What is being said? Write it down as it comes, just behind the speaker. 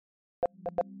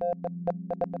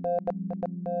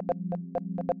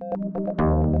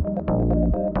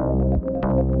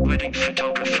Wedding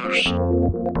photographers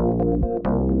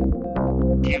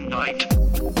unite.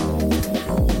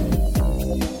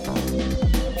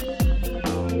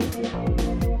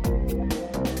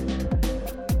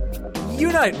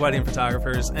 Unite, wedding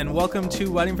photographers, and welcome to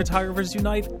Wedding Photographers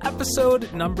Unite,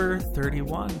 episode number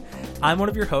 31. I'm one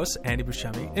of your hosts, Andy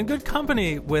Buscemi, in good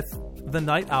company with the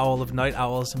night owl of night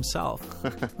owls himself,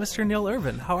 Mr. Neil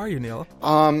Irvin. How are you, Neil?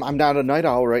 I'm not a night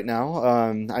owl right now.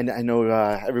 I know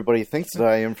everybody thinks that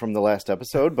I am from the last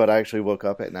episode, but I actually woke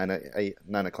up at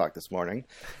 9 o'clock this morning.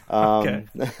 Okay.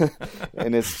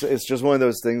 And it's just one of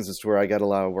those things as to where I got a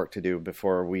lot of work to do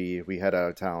before we head out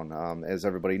of town. As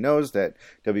everybody knows, that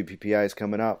WPPI is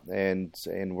coming up, and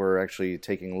we're actually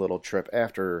taking a little trip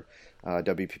after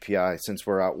WPPI. Since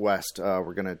we're out west,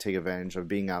 we're going to take advantage of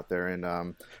being out there, and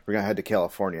we're going to head to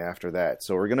California after that.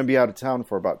 So we're going to be out of town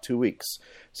for about 2 weeks.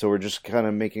 So we're just kind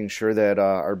of making sure that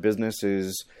our business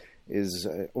is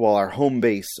our home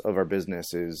base of our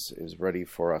business is ready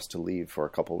for us to leave for a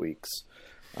couple weeks.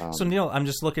 So Neil, I'm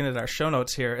just looking at our show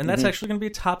notes here, and that's actually going to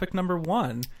be topic number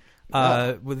 1.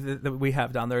 That we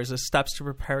have down there is steps to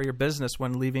prepare your business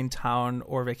when leaving town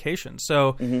or vacation.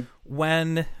 So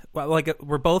we're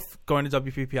both going to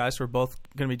WPPI, so we're both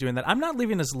going to be doing that. I'm not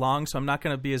leaving as long, so I'm not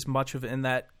going to be as much of in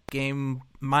that game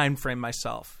mind frame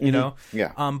myself, you know?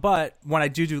 Yeah. But when I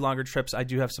do longer trips, I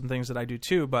do have some things that I do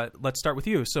too. But let's start with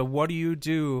you. So what do you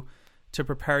do to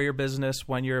prepare your business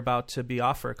when you're about to be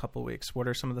off for a couple of weeks? What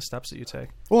are some of the steps that you take?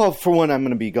 Well, for one, I'm going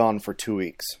to be gone for 2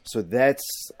 weeks. So that's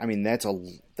a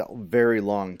very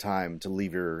long time to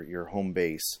leave your home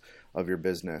base of your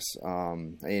business.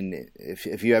 And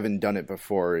if you haven't done it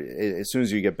before, as soon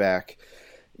as you get back,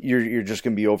 you're just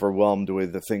going to be overwhelmed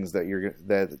with the things that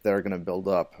are going to build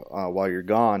up while you're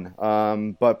gone.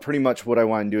 But pretty much what I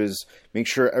want to do is make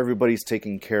sure everybody's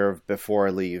taken care of before I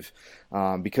leave.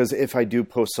 Because if I do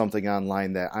post something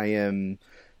online that I am,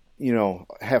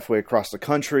 halfway across the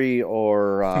country,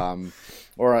 or I'm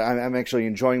actually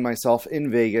enjoying myself in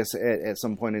Vegas at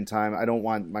some point in time, I don't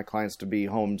want my clients to be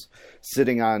home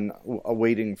sitting on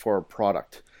waiting for a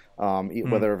product.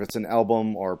 Whether if it's an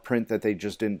album or a print that they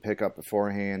just didn't pick up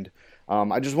beforehand.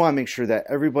 I just want to make sure that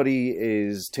everybody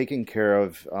is taken care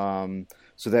of,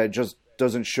 so that it just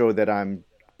doesn't show that I'm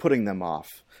putting them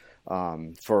off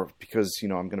because I'm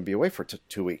going to be away for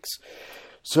 2 weeks.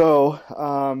 So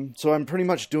I'm pretty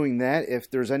much doing that. If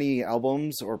there's any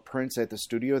albums or prints at the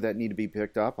studio that need to be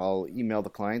picked up, I'll email the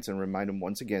clients and remind them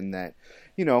once again that,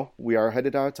 we are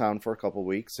headed out of town for a couple of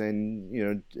weeks.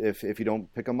 And, if you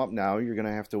don't pick them up now, you're going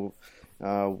to have to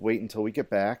wait until we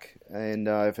get back. And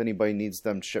if anybody needs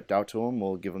them shipped out to them,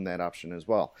 we'll give them that option as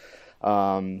well.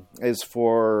 As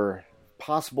for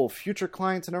possible future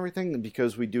clients and everything,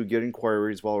 because we do get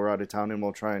inquiries while we're out of town, and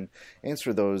we'll try and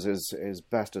answer those as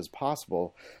best as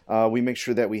possible. We make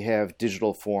sure that we have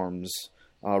digital forms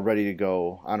ready to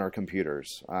go on our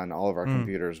computers, on all of our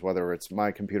computers, whether it's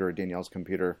my computer or Danielle's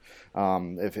computer.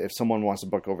 If someone wants to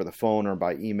book over the phone or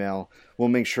by email, we'll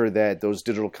make sure that those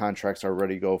digital contracts are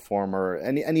ready to go form, or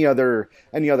any other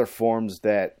forms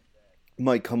that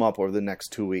might come up over the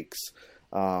next 2 weeks.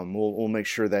 We'll make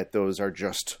sure that those are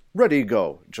just ready to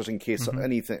go, just in case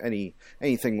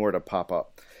anything were to pop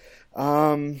up.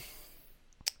 And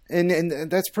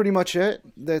that's pretty much it.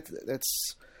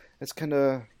 That's kind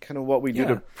of what we do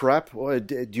to prep.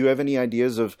 Do you have any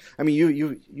ideas of? I mean,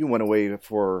 you went away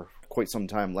for quite some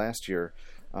time last year.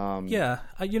 My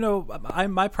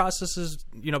process is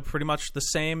pretty much the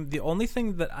same. The only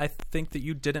thing that I think that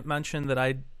you didn't mention that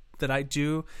I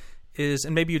do is,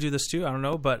 and maybe you do this too, I don't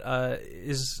know, but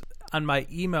is on my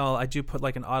email, I do put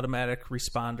like an automatic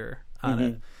responder on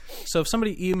it. So if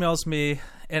somebody emails me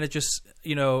and it just,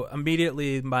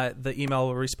 immediately the email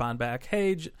will respond back,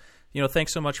 hey,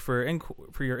 thanks so much for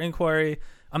your inquiry.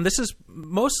 This is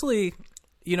mostly,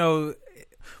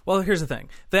 well, here's the thing.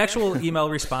 The actual email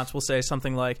response will say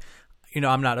something like,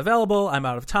 I'm not available. I'm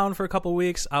out of town for a couple of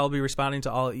weeks. I'll be responding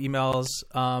to all emails,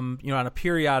 on a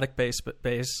periodic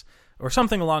base. Or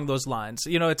something along those lines.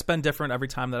 It's been different every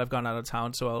time that I've gone out of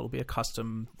town, so it'll be a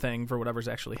custom thing for whatever's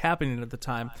actually happening at the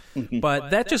time. But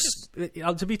that just,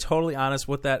 to be totally honest,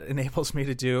 what that enables me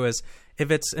to do is, if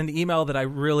it's an email that I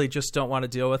really just don't want to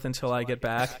deal with until I get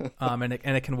back, and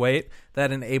it can wait,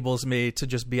 that enables me to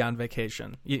just be on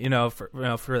vacation,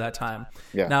 for that time.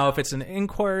 Yeah. Now, if it's an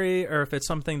inquiry or if it's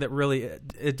something that really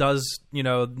it does,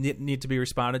 need to be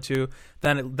responded to,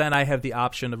 then I have the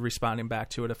option of responding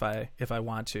back to it if I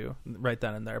want to right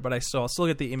then and there. But I'll still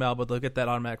get the email, but they'll get that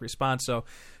automatic response. So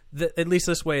at least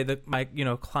this way that my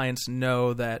clients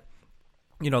know that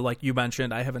like you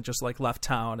mentioned, I haven't just like left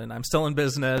town and I'm still in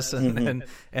business,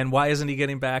 and why isn't he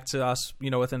getting back to us,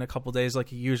 within a couple days like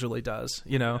he usually does,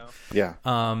 Yeah.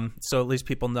 So at least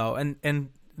people know. And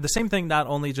the same thing, not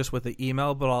only just with the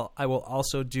email, but I will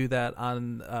also do that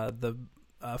on the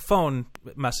phone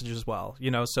message as well.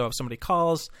 So if somebody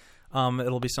calls,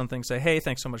 it'll be something say, hey,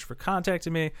 thanks so much for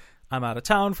contacting me. I'm out of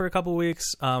town for a couple weeks.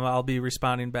 I'll be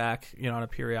responding back, on a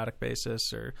periodic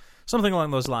basis or something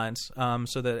along those lines,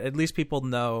 so that at least people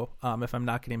know if I'm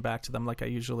not getting back to them like I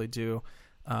usually do,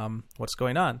 what's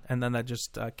going on. And then that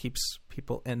just keeps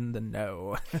people in the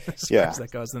know as far as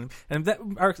that goes. And that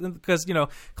because,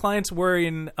 clients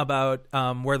worrying about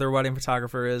where their wedding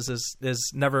photographer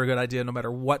is never a good idea, no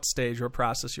matter what stage or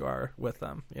process you are with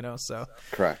them, so.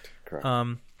 Correct.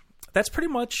 That's pretty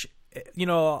much,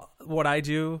 what I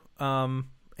do. And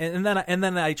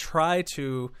then I try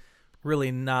to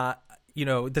really not,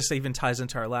 this even ties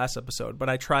into our last episode, but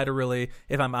I try to really,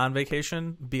 if I'm on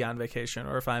vacation, be on vacation,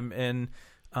 or if I'm in,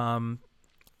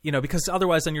 because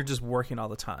otherwise then you're just working all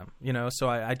the time, so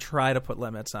I try to put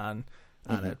limits on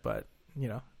it, but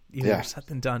easier said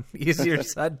than done. Easier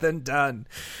said than done.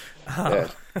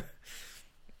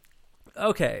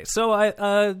 Okay. So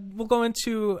we'll go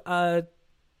into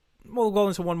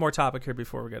one more topic here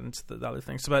before we get into the other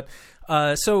things. But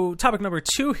so topic number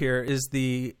 2 here is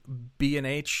the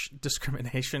B&H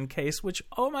discrimination case, which,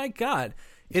 oh my God,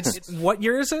 it's what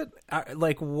year is it?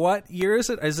 What year is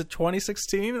it? Is it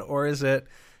 2016 or is it,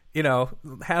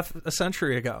 half a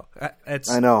century ago?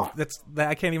 I know.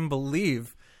 I can't even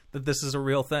believe that this is a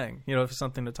real thing, it's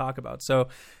something to talk about. So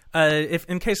if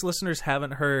in case listeners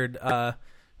haven't heard,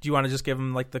 do you want to just give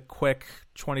them like the quick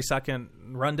 20-second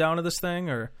rundown of this thing,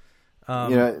 or?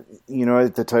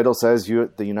 The title says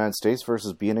the United States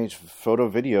versus B&H Photo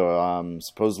Video.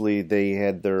 Supposedly they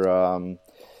had their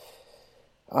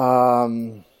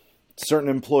certain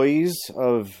employees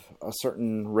of a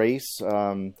certain race.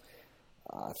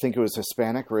 I think it was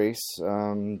Hispanic race.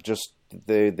 Just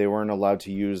they weren't allowed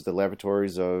to use the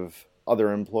lavatories of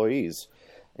other employees,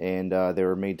 and they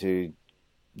were made to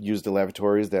use the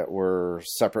lavatories that were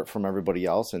separate from everybody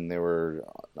else, and they were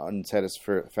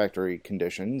unsatisfactory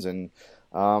conditions. And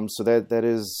so that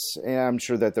is, I'm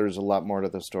sure that there's a lot more to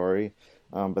the story,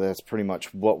 but that's pretty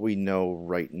much what we know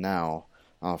right now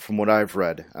from what I've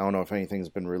read. I don't know if anything's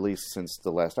been released since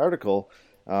the last article.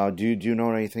 Do you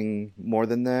know anything more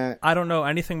than that? I don't know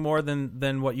anything more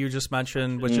than what you just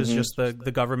mentioned, which is just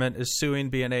the government is suing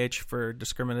B&H for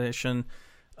discrimination,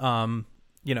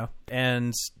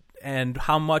 and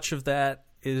how much of that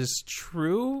is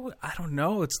true, I don't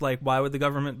know. It's like, why would the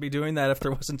government be doing that if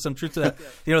there wasn't some truth to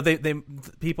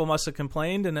that? People must have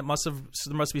complained, and there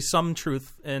must be some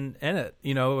truth in it,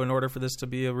 in order for this to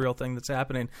be a real thing that's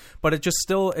happening. But it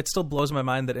still blows my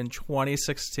mind that in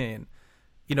 2016,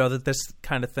 that this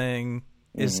kind of thing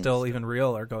is still even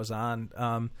real or goes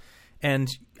on. And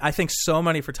I think so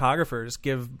many photographers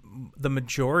give the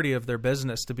majority of their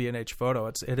business to B&H Photo.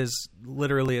 It's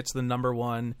the number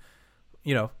one,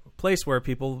 place where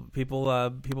people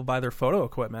buy their photo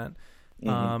equipment.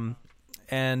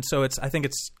 And so I think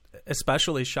it's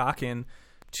especially shocking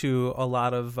to a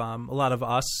lot of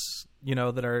us,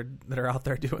 that are out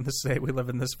there doing this. Say we live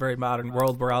in this very modern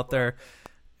world. We're out there.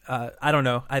 I don't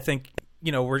know. I think,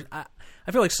 I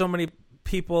feel like so many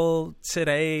people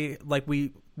today, like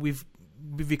we've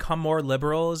become more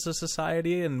liberal as a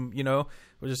society, and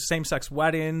we're just same-sex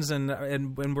weddings,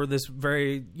 and we're this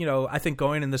very, I think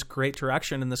going in this great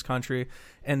direction in this country,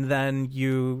 and then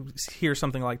you hear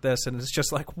something like this, and it's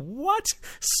just like, what?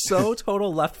 So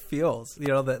total left field,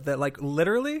 that like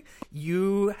literally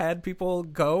you had people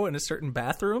go in a certain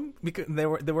bathroom because they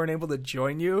weren't able to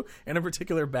join you in a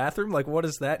particular bathroom. Like, what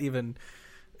is that even?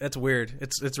 That's weird.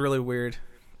 It's really weird.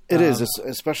 It is,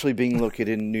 especially being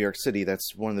located in New York City.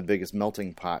 That's one of the biggest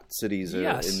melting pot cities in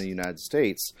the United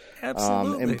States.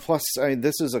 Absolutely. And plus,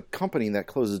 this is a company that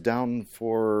closes down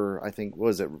for, I think,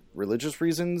 religious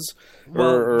reasons?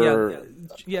 For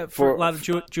a lot of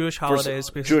Jewish holidays.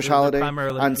 Jewish holiday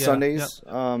on Sundays.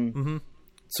 Yeah.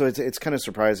 So it's kind of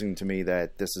surprising to me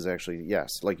that this is actually, yes,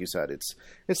 like you said, it's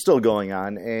still going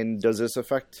on. And does this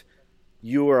affect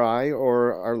you or I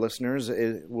or our listeners?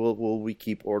 Will we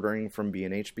keep ordering from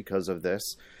B&H because of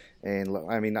this? And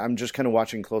I mean, I'm just kind of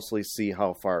watching closely, see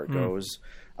how far it goes.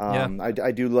 I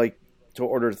do like to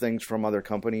order things from other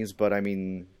companies, but I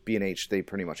mean, B&H, they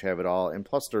pretty much have it all. And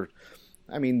plus they're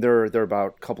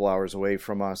about a couple hours away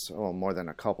from us. Well, more than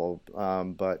a couple.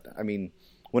 But I mean,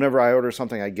 whenever I order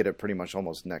something, I get it pretty much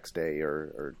almost next day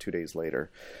or 2 days later.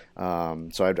 So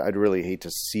I'd really hate to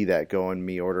see that go and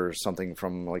me order something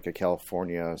from like a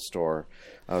California store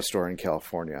in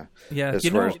California. Yeah, it's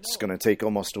going to take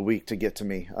almost a week to get to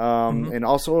me. And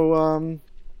also,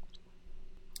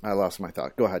 I lost my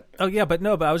thought. Go ahead. Oh yeah, but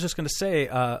I was just going to say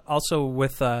also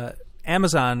with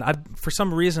Amazon, for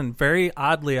some reason, very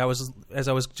oddly, as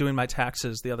I was doing my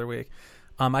taxes the other week,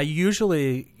 I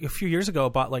usually a few years ago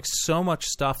bought like so much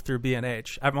stuff through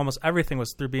B&H. Almost everything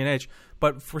was through B&H,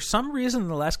 but for some reason in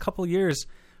the last couple of years,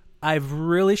 I've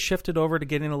really shifted over to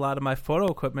getting a lot of my photo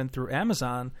equipment through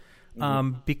Amazon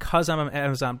because I'm an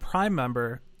Amazon Prime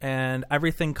member. And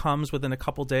everything comes within a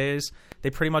couple days.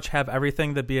 They pretty much have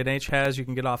everything that B&H has. You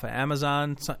can get off of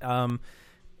Amazon.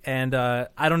 And I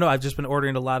don't know. I've just been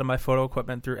ordering a lot of my photo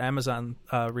equipment through Amazon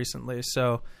recently.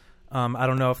 So I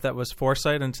don't know if that was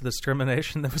foresight into the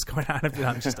discrimination that was going on.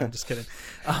 I'm just kidding.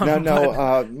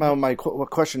 My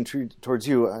question towards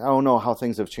you, I don't know how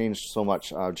things have changed so much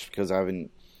just because I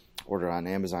haven't ordered on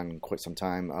Amazon in quite some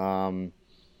time.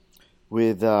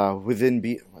 Within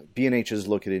B&H is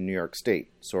located in New York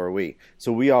State, so are we.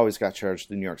 So we always got charged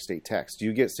the New York State tax. Do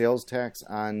you get sales tax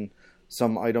on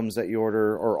some items that you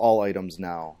order, or all items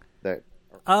now?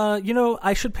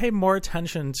 I should pay more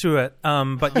attention to it.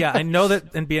 But yeah, I know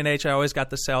that in B&H I always got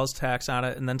the sales tax on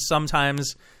it, and then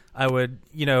sometimes I would,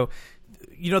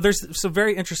 there's some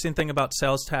very interesting thing about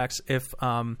sales tax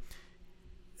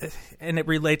and it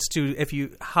relates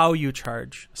to how you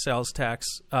charge sales tax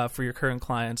for your current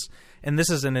clients. And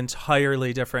this is an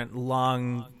entirely different,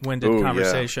 long-winded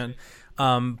conversation.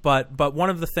 Yeah. But one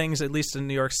of the things, at least in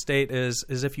New York State, is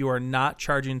if you are not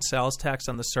charging sales tax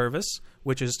on the service,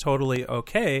 which is totally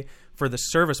okay for the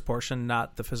service portion,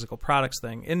 not the physical products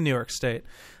thing in New York State,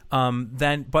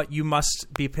 but you must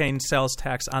be paying sales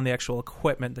tax on the actual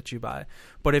equipment that you buy.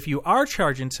 But if you are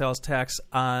charging sales tax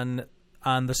on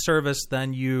the service,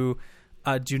 then you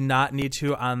do not need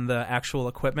to on the actual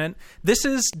equipment.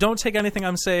 Don't take anything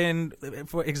I'm saying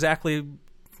for exactly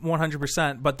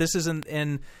 100%, but this is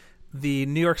in the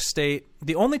New York State.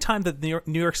 The only time that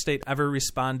New York State ever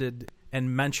responded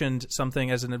and mentioned something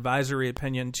as an advisory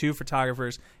opinion to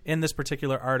photographers in this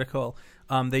particular article,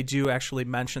 they do actually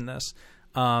mention this.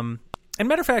 And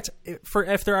matter of fact,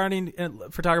 if there are any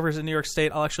photographers in New York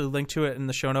State, I'll actually link to it in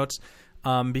the show notes.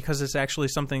 Because it's actually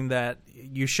something that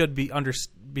you should be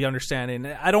understanding.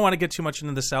 I don't want to get too much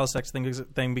into the sales tax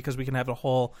thing because we can have a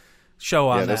whole show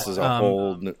on that. Yeah, this is a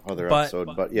whole other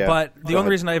episode. But yeah, but the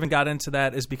only reason I even got into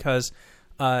that is because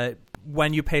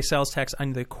when you pay sales tax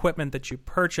on the equipment that you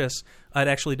purchase, it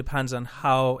actually depends on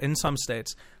how, in some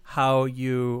states, how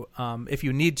you, if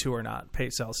you need to or not, pay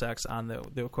sales tax on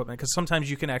the equipment. Because sometimes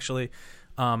you can actually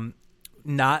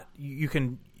you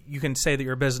can say that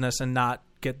you're a business and not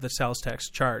get the sales tax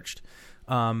charged.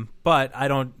 But I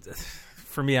don't.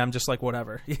 For me, I'm just like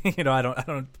whatever. I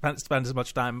don't spend as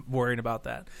much time worrying about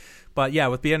that. But yeah,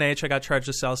 with B&H, I got charged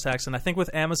the sales tax, and I think with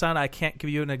Amazon, I can't give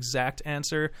you an exact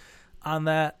answer on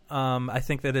that. I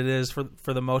think that it is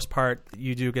for the most part,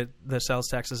 you do get the sales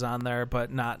taxes on there,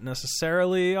 but not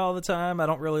necessarily all the time. I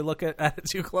don't really look at it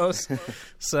too close.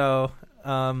 So.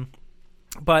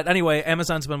 But anyway,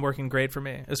 Amazon's been working great for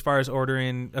me as far as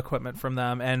ordering equipment from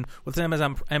them. And with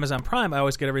Amazon Prime, I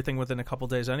always get everything within a couple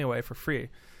days anyway for free.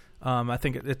 I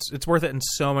think it's worth it in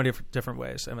so many different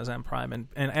ways, Amazon Prime. And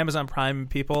Amazon Prime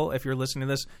people, if you're listening to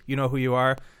this, you know who you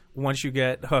are. Once you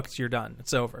get hooked, you're done.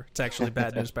 It's over. It's actually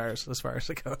bad news bears as far as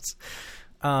it goes.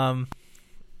 And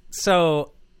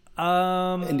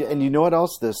you know what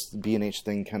else? This B&H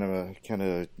thing kind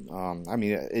of I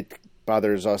mean, it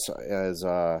bothers us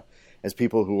as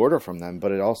people who order from them,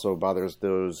 but it also bothers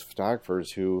those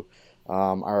photographers who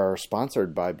are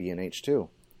sponsored by B&H too.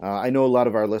 I know a lot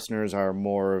of our listeners are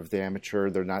more of the amateur;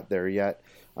 they're not there yet.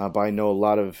 But I know a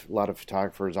lot of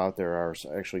photographers out there are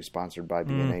actually sponsored by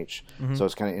B&H. Mm-hmm. So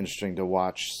it's kind of interesting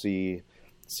to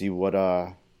see what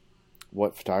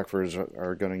photographers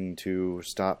are going to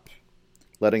stop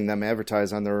letting them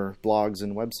advertise on their blogs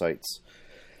and websites.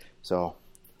 So,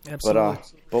 absolutely.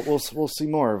 But we'll see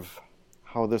more of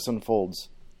how this unfolds.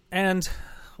 And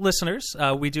listeners,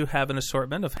 we do have an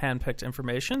assortment of hand-picked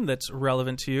information that's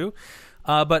relevant to you.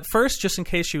 But first, just in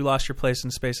case you lost your place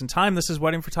in space and time, this is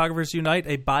Wedding Photographers Unite,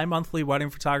 a bi-monthly wedding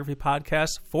photography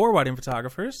podcast for wedding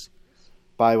photographers.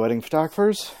 By wedding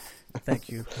photographers. Thank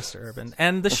you, Mr. Urban.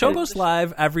 And the show goes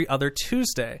live every other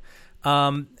Tuesday.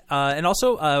 And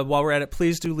also, while we're at it,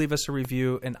 please do leave us a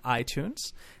review in iTunes.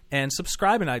 And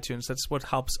subscribe in iTunes. That's what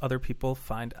helps other people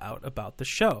find out about the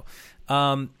show.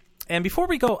 And before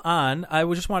we go on, I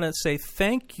would just want to say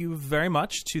thank you very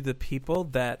much to the people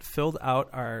that filled out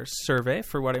our survey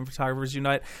for Wedding Photographers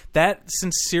Unite. That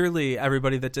sincerely,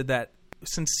 everybody that did that,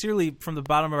 sincerely from the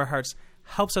bottom of our hearts,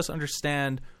 helps us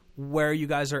understand where you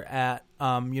guys are at,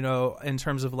 in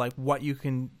terms of like what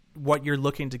you're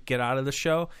looking to get out of the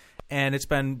show. And it's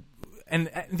been, and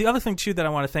the other thing too that I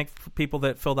want to thank people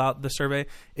that filled out the survey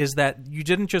is that you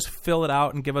didn't just fill it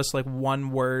out and give us like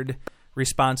one word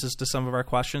responses to some of our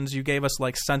questions. You gave us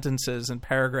like sentences and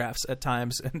paragraphs at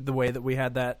times in the way that we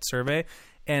had that survey.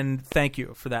 And thank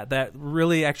you for that. That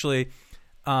really actually,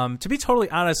 to be totally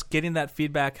honest, getting that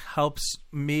feedback helps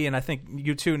me, and I think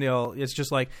you too, Neil. It's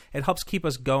just like it helps keep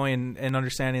us going and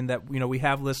understanding that we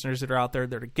have listeners that are out there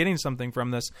that are getting something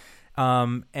from this,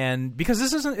 and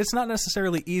because it's not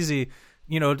necessarily easy,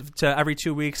 to every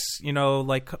 2 weeks,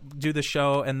 like do the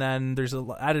show, and then there's a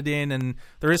editing, and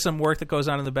there is some work that goes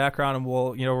on in the background, and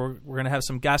we're going to have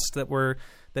some guests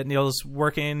that Neil's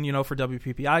working, for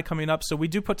WPPI coming up. So we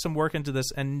do put some work into this,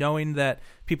 and knowing that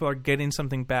people are getting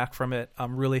something back from it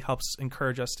really helps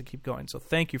encourage us to keep going. So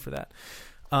thank you for that.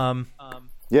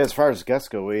 Yeah, as far as guests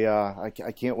go,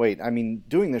 I can't wait. I mean,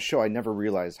 doing this show, I never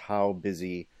realized how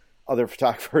busy other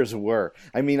photographers were.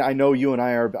 I mean, I know you and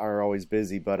I are always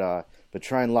busy, but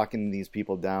trying locking these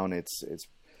people down, it's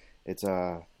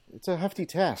a hefty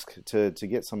task to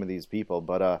get some of these people.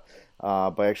 But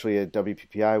actually at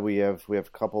WPPI we have a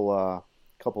couple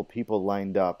people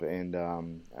lined up, and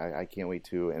I can't wait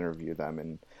to interview them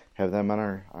and have them on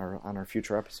our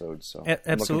future episodes. So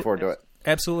I'm looking forward to it.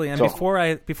 Absolutely. And before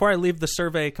I leave the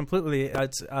survey completely,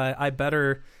 I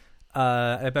better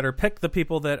pick the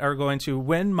people that are going to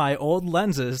win my old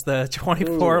lenses, the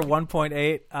 24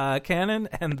 1.8 Canon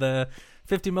and the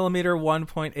 50mm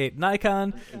 1.8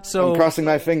 Nikon. So I'm crossing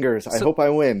my fingers. I hope I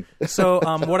win. So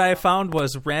what I found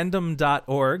was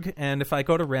random.org, and if I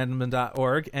go to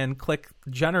random.org and click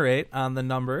generate on the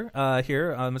number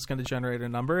here, it's going to generate a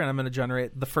number, and I'm going to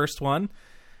generate the first one.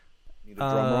 Need a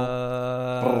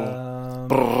drum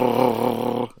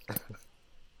roll?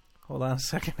 Hold on a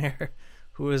second here.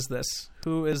 Who is this?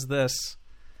 Who is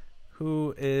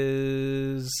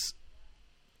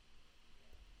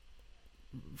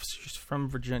She's from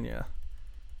Virginia.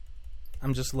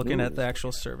 I'm just looking at the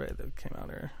actual survey that came out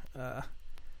here.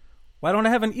 Why don't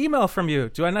I have an email from you?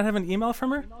 Do I not have an email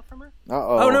from her?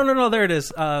 Uh-oh. Oh, no. There it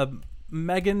is.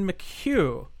 Megan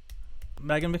McHugh.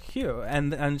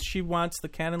 And she wants the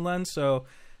Canon lens, so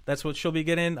that's what she'll be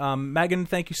getting. Megan,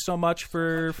 thank you so much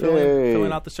for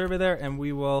filling out the survey there, and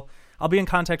I'll be in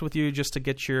contact with you just to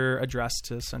get your address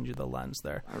to send you the lens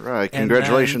there. All right.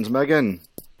 Congratulations, Megan.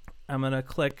 I'm going to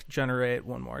click generate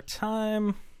one more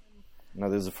time. Now,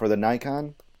 this is for the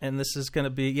Nikon? And this is going to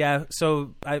be,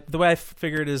 so the way I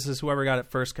figured is whoever got it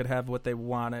first could have what they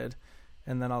wanted,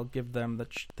 and then I'll give them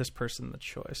this person the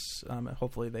choice.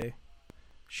 Hopefully they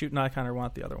shoot Nikon or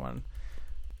want the other one.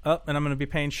 Oh, and I'm going to be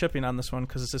paying shipping on this one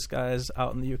because this guy's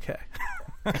out in the UK.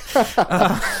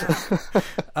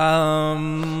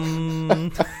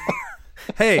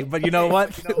 Hey, but you know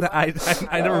what? I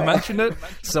never mentioned it,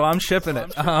 so I'm shipping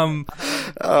it.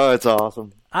 Oh, it's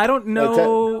awesome. I don't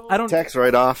know. I don't tax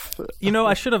write off.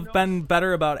 I should have been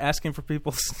better about asking for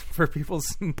people's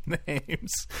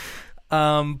names.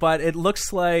 But it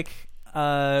looks like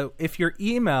if your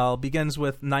email begins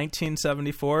with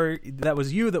 1974, that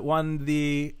was you that won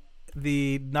the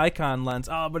Nikon lens.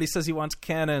 Oh, but he says he wants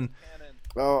Canon.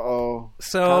 So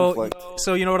conflict.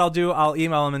 So you know what I'll do? I'll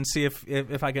email him and see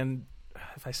if I can.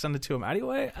 If I send it to him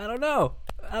anyway, I don't know.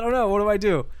 What do I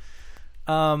do?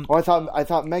 I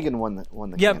thought Megan won the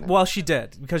Canon. Well, she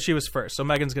did because she was first. So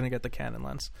Megan's going to get the Canon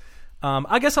lens.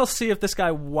 I guess I'll see if this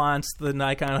guy wants the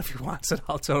Nikon. If he wants it,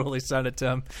 I'll totally send it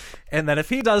to him. And then if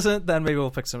he doesn't, then maybe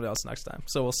we'll pick somebody else next time.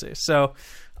 So we'll see. So,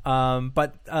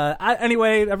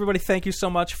 anyway, everybody, thank you so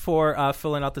much for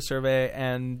filling out the survey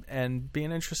and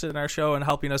being interested in our show and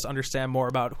helping us understand more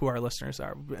about who our listeners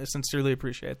are. I sincerely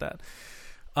appreciate that.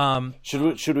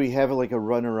 Should we have like a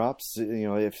runner-ups?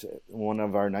 If one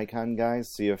of our Nikon guys,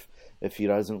 see if he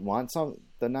doesn't want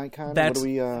the Nikon. That's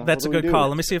a good call.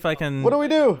 Let me see if I can. What do we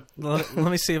do? Let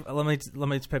me see. Let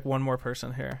me pick one more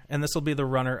person here, and this will be the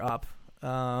runner-up.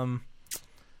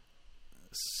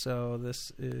 So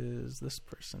this is this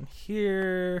person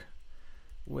here,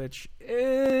 which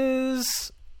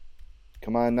is.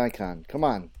 Come on, Nikon. Come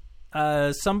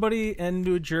on. Somebody in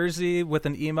New Jersey with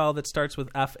an email that starts with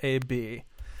FAB.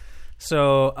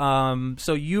 So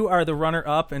you are the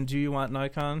runner-up, and do you want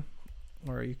Nikon,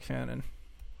 or are you Canon?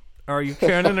 Are you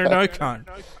Canon or Nikon?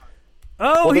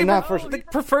 Oh, he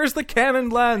prefers the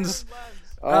Canon lens.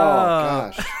 Oh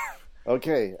gosh!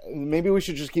 Okay, maybe we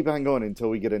should just keep on going until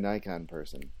we get a Nikon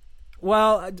person.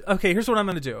 Well, okay, here's what I'm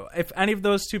going to do. If any of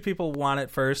those two people want it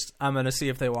first, I'm going to see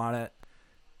if they want it.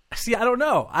 See, I don't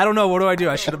know. What do I do?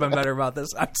 I should have been better about this.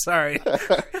 I'm sorry.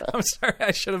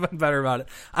 I should have been better about it.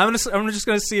 I'm just going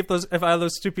to see if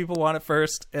those two people want it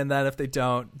first, and then if they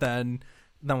don't, then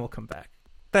we'll come back.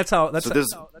 This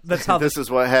is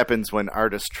what happens when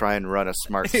artists try and run a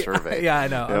smart survey. Yeah, I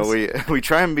know. We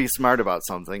try and be smart about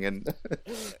something, and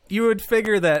you would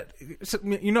figure that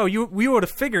we would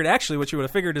have figured, actually what you would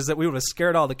have figured is that we would have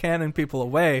scared all the Canon people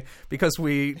away because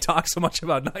we talk so much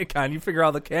about Nikon. You figure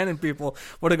all the Canon people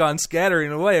would have gone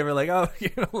scattering away. We're like, oh,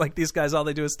 like these guys, all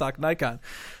they do is talk Nikon.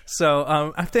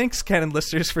 So thanks, Canon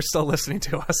listeners, for still listening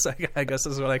to us. I guess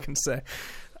is what I can say.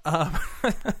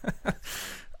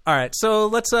 All right, so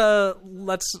let's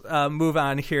move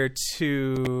on here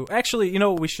to, actually,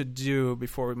 what we should do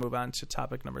before we move on to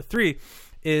topic number 3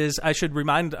 is I should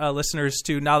remind listeners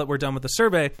to, now that we're done with the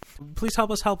survey, please help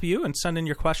us help you and send in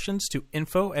your questions to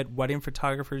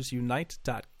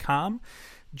info@weddingphotographersunite.com,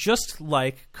 just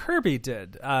like Kirby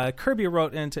did. Kirby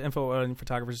wrote into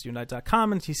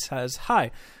info@weddingphotographersunite.com, and he says,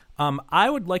 "Hi, I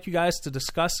would like you guys to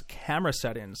discuss camera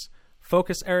settings,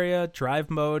 focus area, drive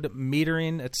mode,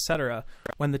 metering, etc.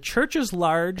 when the church is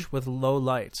large with low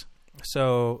light."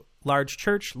 So large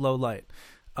church, low light.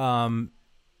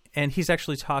 And he's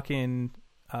actually talking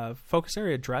focus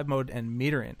area, drive mode, and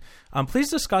metering. Please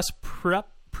discuss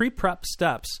pre-prep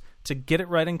steps to get it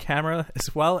right in camera,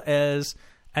 as well as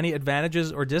any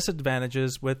advantages or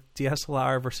disadvantages with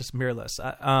DSLR versus mirrorless.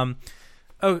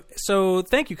 So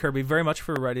thank you, Kirby, very much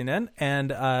for writing in.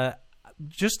 And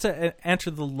just to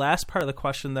answer the last part of the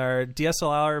question there,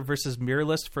 DSLR versus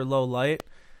mirrorless for low light.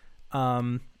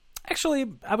 Actually,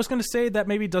 I was going to say that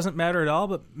maybe doesn't matter at all,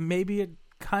 but maybe it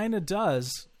kind of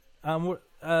does. What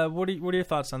are your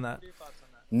thoughts on that?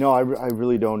 No, I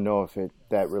really don't know if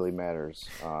that really matters.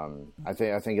 I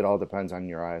think it all depends on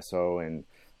your ISO, and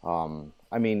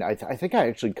I think I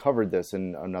actually covered this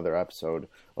in another episode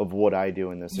of what I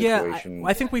do in this situation. Yeah,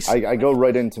 I think I go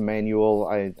right into manual.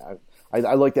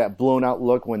 I like that blown out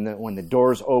look when the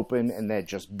doors open and that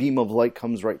just beam of light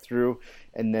comes right through,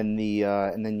 and then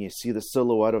and then you see the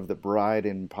silhouette of the bride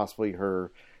and possibly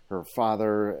her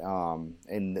father,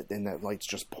 and that light's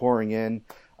just pouring in,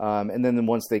 and then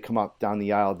once they come up down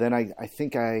the aisle, then I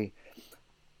think I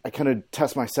kind of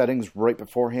test my settings right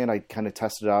beforehand. I kind of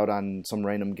test it out on some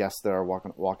random guests that are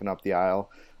walking up the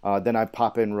aisle. Then I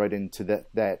pop in right into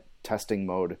that testing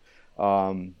mode.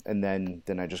 And then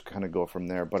I just kind of go from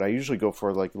there. But I usually go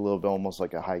for like a little bit, almost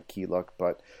like a high key look.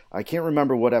 But I can't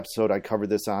remember what episode I covered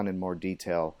this on in more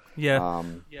detail. Yeah,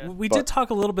 we did talk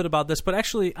a little bit about this, but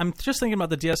actually, I'm just thinking about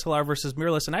the DSLR versus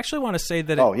mirrorless, and I actually want to say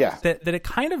that that it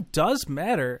kind of does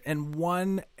matter in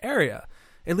one area.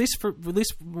 At least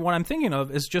what I'm thinking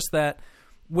of is just that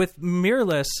with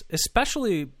mirrorless,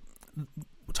 especially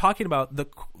talking about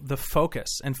the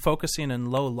focus and focusing in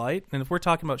low light, and if we're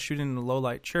talking about shooting in a low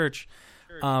light church,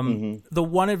 the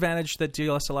one advantage that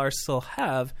DSLRs still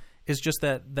have is just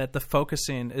that the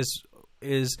focusing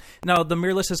is now the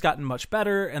mirrorless has gotten much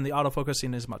better and the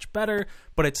autofocusing is much better,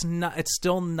 but it's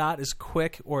still not as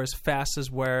quick or as fast as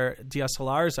where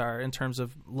DSLRs are in terms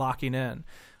of locking in.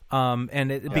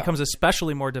 And it becomes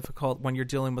especially more difficult when you're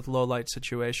dealing with low light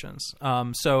situations.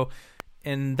 So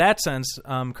in that sense,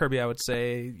 Kirby, I would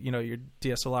say, your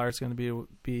DSLR is going to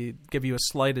give you a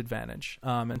slight advantage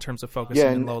in terms of focusing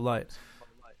in low light.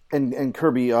 And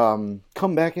Kirby,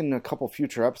 come back in a couple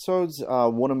future episodes.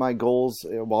 One of my goals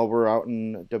while we're out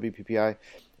in WPPI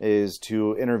is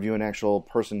to interview an actual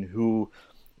person who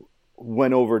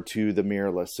went over to the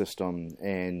mirrorless system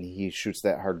and he shoots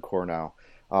that hardcore now.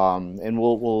 And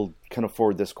we'll kind of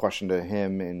forward this question to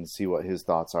him and see what his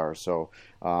thoughts are. So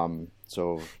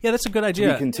yeah, that's a good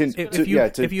idea.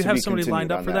 If you have somebody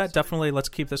lined up for that, definitely let's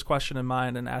keep this question in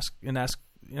mind and ask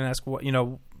what,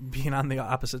 being on the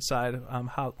opposite side,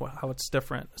 how it's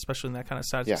different, especially in that kind of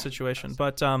situation.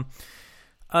 But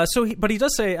he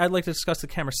does say, I'd like to discuss the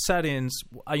camera settings.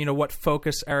 What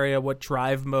focus area, what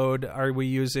drive mode are we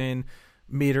using,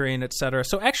 metering, etc.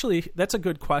 So actually, that's a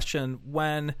good question.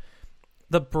 When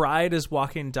the bride is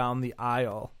walking down the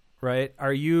aisle, right?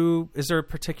 Is there a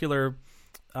particular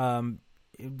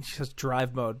it says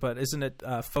drive mode, but isn't it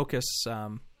focus,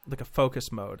 like a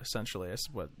focus mode, essentially, is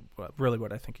what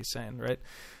I think he's saying, right?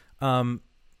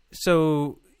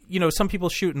 So, some people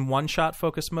shoot in one-shot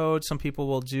focus mode. Some people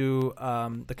will do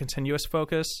the continuous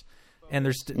focus, and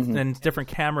and different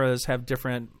cameras have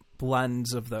different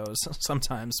blends of those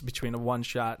sometimes between a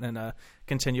one-shot and a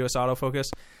continuous autofocus.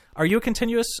 Are you a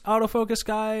continuous autofocus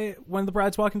guy when the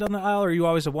bride's walking down the aisle, or are you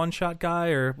always a one-shot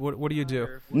guy, or what do you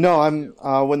do? No, I'm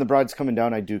when the bride's coming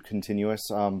down, I do continuous.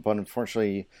 But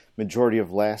unfortunately, majority of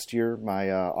last year, my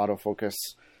autofocus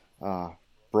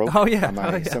broke on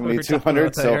my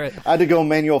 7200, so I had to go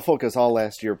manual focus all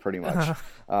last year, pretty much.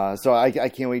 So I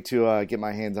can't wait to get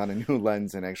my hands on a new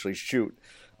lens and actually shoot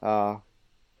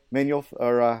manual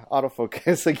or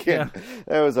autofocus again.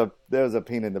 That was a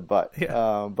pain in the butt.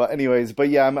 But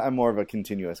I'm more of a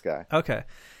continuous guy. Okay.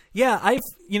 Yeah, I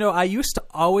used to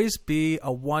always be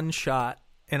a one shot,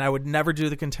 and I would never do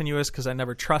the continuous because I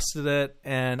never trusted it.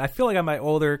 And I feel like on my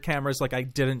older cameras, like I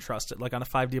didn't trust it. Like on a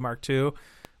 5D Mark II,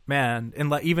 man, and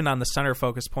like even on the center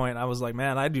focus point, I was like,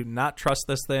 man, I do not trust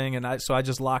this thing, and so I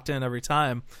just locked in every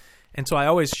time. And so I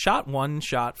always shot one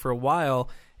shot for a while.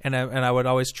 And I would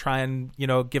always try and,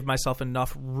 give myself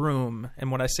enough room.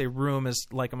 And when I say room is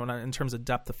like in terms of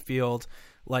depth of field,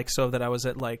 like so that I was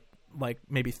at like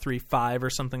maybe 3.5 or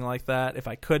something like that, if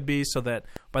I could be, so that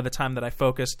by the time that I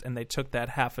focused and they took that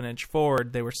half an inch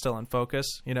forward, they were still in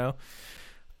focus,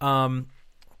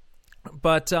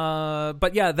 But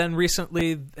yeah, then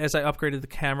recently, as I upgraded the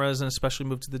cameras and especially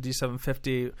moved to the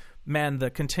D750, man,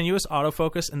 the continuous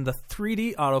autofocus and the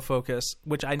 3D autofocus,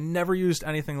 which I never used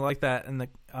anything like that in the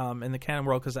Canon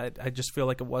world because I just feel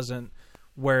like it wasn't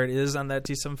where it is on that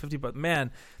D750. But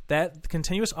man, that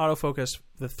continuous autofocus,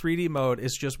 the 3D mode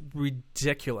is just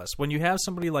ridiculous. When you have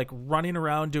somebody like running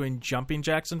around doing jumping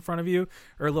jacks in front of you,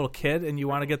 or a little kid, and you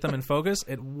want to get them in focus,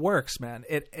 it works, man.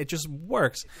 It just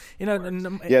works.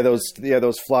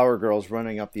 Those flower girls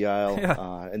running up the aisle,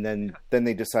 and then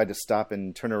they decide to stop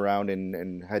and turn around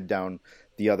and head down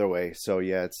the other way. So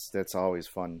yeah, that's always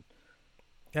fun.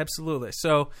 Absolutely.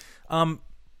 So,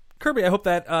 Kirby, I hope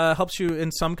that helps you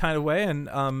in some kind of way,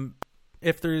 and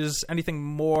if there's anything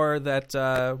more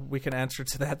that we can answer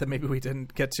to that maybe we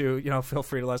didn't get to, feel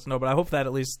free to let us know. But I hope that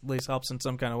at least helps in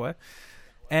some kind of way.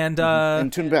 And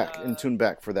tune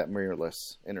back for that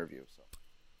mirrorless interview. So.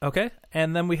 Okay,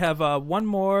 and then we have one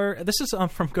more. This is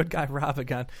from Good Guy Rob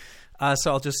again.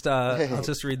 So I'll just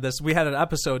read this. We had an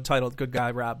episode titled "Good Guy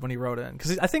Rob" when he wrote in,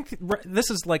 because I think this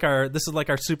is like our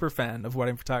super fan of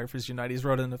Wedding Photographers Unite. He's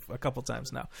wrote in a couple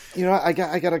times now. I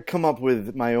got to come up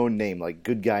with my own name, like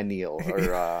Good Guy Neil,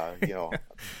 or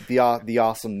the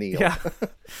Awesome Neil. Yeah.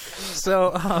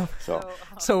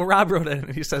 So Rob wrote in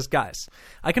and he says, "Guys,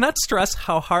 I cannot stress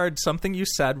how hard something you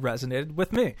said resonated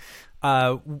with me.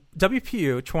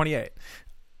 WPU 28."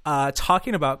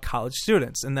 Talking about college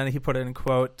students, and then he put it in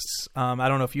quotes. I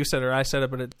don't know if you said it or I said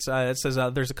it, but it says,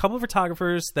 there's a couple of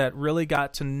photographers that really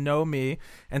got to know me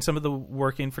and some of the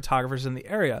working photographers in the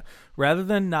area. Rather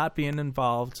than not being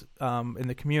involved in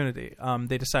the community,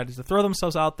 they decided to throw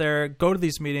themselves out there, go to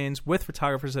these meetings with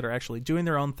photographers that are actually doing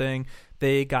their own thing.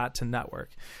 They got to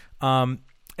network.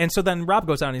 And so then Rob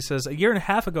goes on and he says, a year and a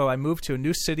half ago, I moved to a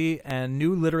new city and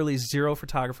knew literally zero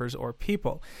photographers or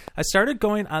people. I started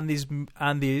going on these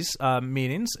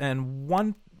meetings, and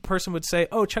one person would say,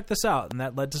 oh, check this out. And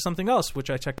that led to something else,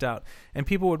 which I checked out. And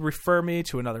people would refer me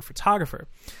to another photographer.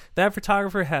 That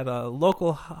photographer had a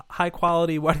local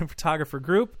high-quality wedding photographer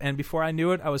group, and before I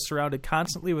knew it, I was surrounded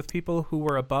constantly with people who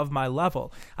were above my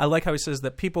level. I like how he says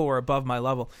that people were above my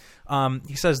level.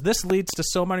 He says, this leads to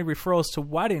so many referrals to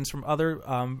weddings from other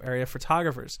area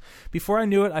photographers. Before I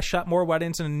knew it, I shot more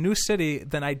weddings in a new city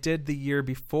than I did the year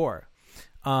before.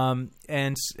 And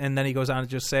then he goes on to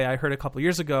just say, I heard a couple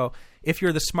years ago, if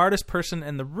you're the smartest person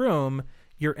in the room,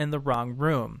 you're in the wrong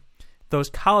room. Those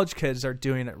college kids are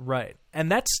doing it right.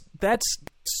 And that's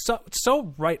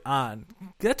so right on.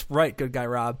 That's right, Good Guy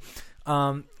Rob.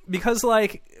 Because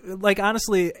like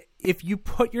honestly, if you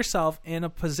put yourself in a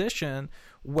position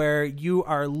where you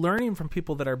are learning from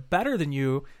people that are better than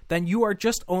you, then you are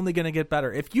just only going to get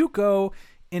better. If you go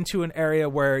into an area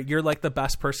where you're like the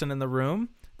best person in the room,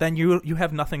 then you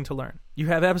have nothing to learn. You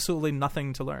have absolutely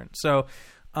nothing to learn. So,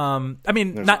 I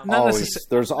mean, not necessarily.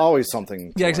 There's always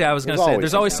something. Yeah, exactly. I was going to say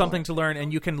there's always something to learn,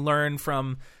 and you can learn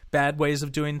from bad ways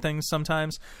of doing things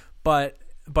sometimes. But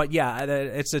yeah,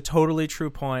 it's a totally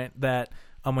true point that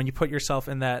when you put yourself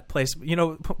in that place,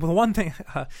 the one thing,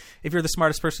 if you're the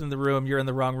smartest person in the room, you're in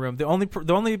the wrong room. The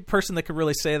only person that could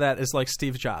really say that is like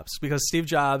Steve Jobs, because Steve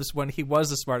Jobs, when he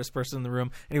was the smartest person in the room,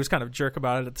 and he was kind of a jerk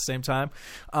about it at the same time,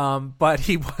 but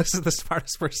he was the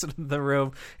smartest person in the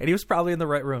room, and he was probably in the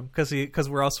right room because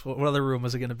where else? What other room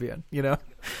was he going to be in?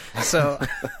 So,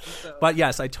 but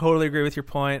yes, I totally agree with your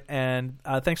point, and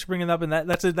thanks for bringing it up. And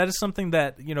that is something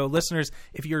that listeners,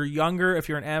 if you're younger, if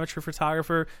you're an amateur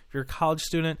photographer, if you're a college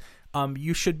student,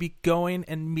 you should be going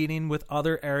and meeting with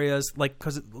other areas,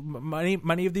 because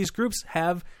many of these groups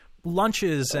have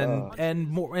lunches and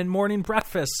morning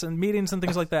breakfasts and meetings and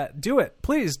things like that. Do it,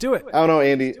 please do it. I don't know,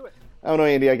 Andy.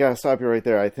 I gotta stop you right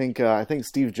there. I think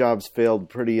Steve Jobs failed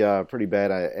pretty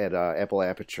bad at Apple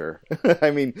Aperture.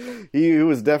 I mean, he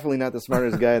was definitely not the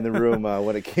smartest guy in the room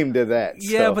when it came to that.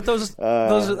 Yeah, so, but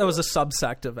that was a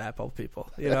subsect of Apple people,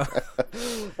 you know.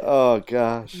 Oh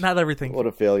gosh, not everything. What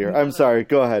a failure! I'm sorry.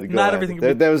 Go ahead. Everything.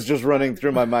 That was just running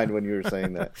through my mind when you were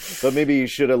saying that. But maybe you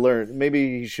should have learned.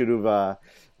 Maybe he should have.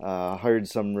 Hired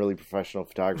some really professional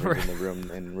photographers in the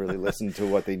room and really listened to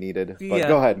what they needed. But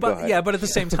go ahead. Yeah, but at the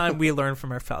same time, we learn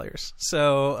from our failures.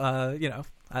 So, I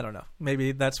don't know.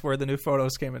 Maybe that's where the new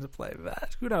photos came into play.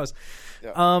 Who knows?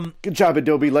 Yeah. Good job,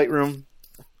 Adobe Lightroom.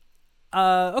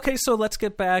 Okay, so let's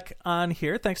get back on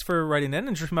here. Thanks for writing in.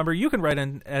 And just remember, you can write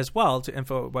in as well to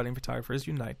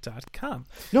info@weddingphotographersunite.com.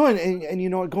 No, and you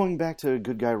know what, going back to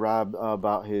Good Guy Rob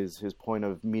about his point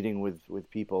of meeting with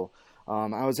people,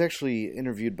 I was actually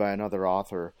interviewed by another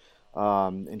author,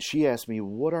 and she asked me,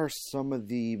 what are some of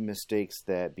the mistakes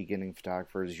that beginning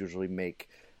photographers usually make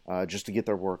just to get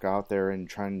their work out there and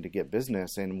trying to get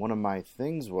business? And one of my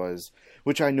things was,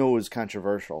 which I know is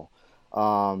controversial,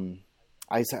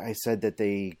 I said that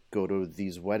they go to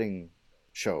these wedding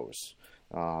shows,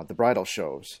 the bridal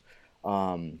shows.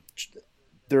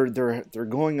 They're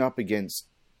going up against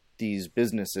these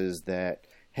businesses that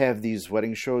have these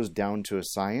wedding shows down to a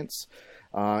science,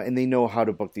 and they know how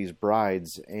to book these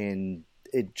brides. And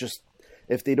it just,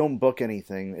 if they don't book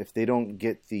anything, if they don't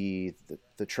get the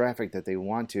traffic that they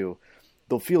want to,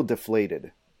 they'll feel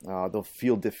deflated. They'll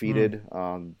feel defeated.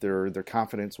 Their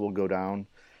confidence will go down.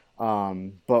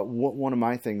 But one of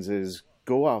my things is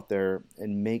go out there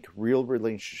and make real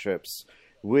relationships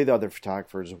with other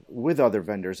photographers, with other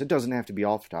vendors. It doesn't have to be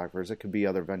all photographers. It could be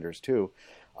other vendors too.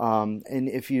 And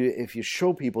if you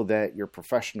show people that you're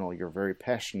professional, you're very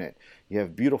passionate, you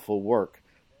have beautiful work,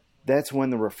 that's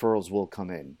when the referrals will come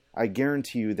in. I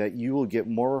guarantee you that you will get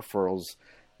more referrals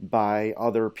by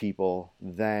other people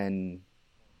than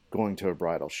going to a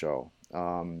bridal show.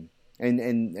 And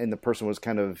the person was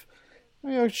kind of,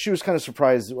 she was kind of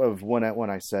surprised of when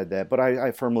I said that, but I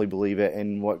firmly believe it.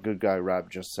 And what Good Guy Rob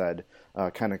just said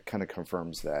kind of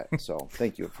confirms that. So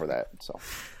thank you for that. So.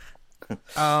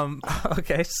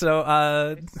 Okay, so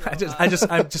I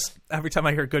just every time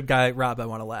I hear Good Guy Rob, I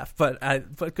want to laugh, but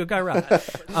Good Guy Rob.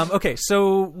 Okay,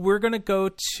 so we're gonna go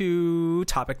to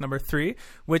topic number 3,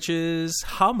 which is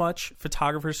how much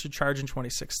photographers should charge in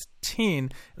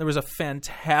 2016. There was a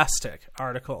fantastic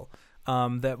article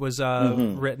that was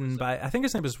written by, I think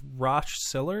his name is Rosh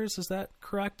Sillars. Is that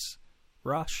correct?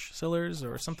 Rosh Sillars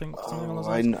or something along those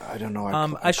lines. I don't know.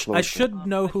 I should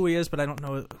know who he is, but I don't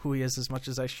know who he is as much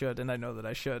as I should, and I know that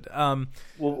I should.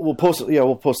 We'll post. Yeah,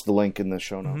 we'll post the link in the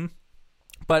show notes. Mm-hmm.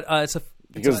 But it's a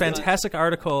fantastic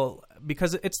article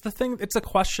because it's a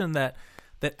question that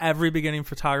every beginning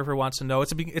photographer wants to know.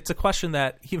 It's a question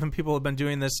that even people who have been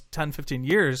doing this 10, 15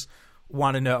 years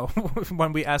want to know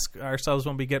when we ask ourselves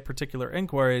when we get particular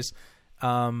inquiries.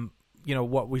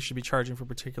 What we should be charging for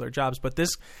particular jobs. But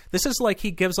this is like, he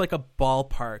gives like a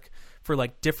ballpark for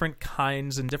like different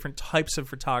kinds and different types of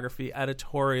photography,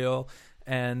 editorial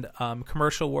and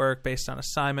commercial work based on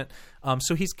assignment.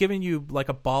 So he's giving you like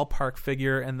a ballpark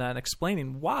figure and then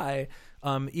explaining why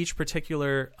each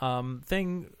particular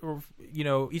thing, or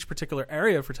each particular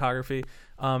area of photography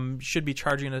should be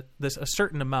charging a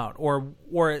certain amount, or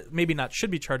maybe not should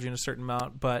be charging a certain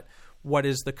amount, but what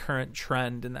is the current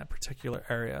trend in that particular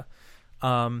area.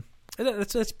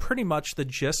 That's pretty much the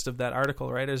gist of that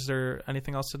article, right? Is there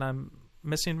anything else that I'm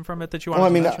missing from it that you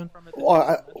want to mention?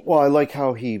 I like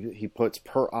how he puts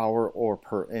per hour or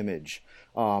per image.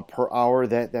 Per hour,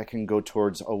 that can go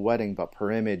towards a wedding, but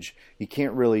per image, you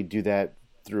can't really do that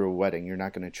through a wedding. You're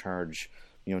not going to charge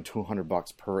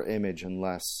 $200 per image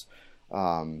unless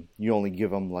you only give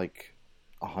them like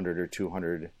 100 or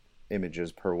 200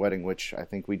 images per wedding, which I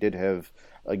think we did have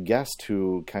a guest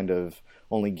who kind of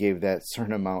only gave that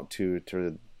certain amount to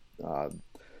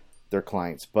their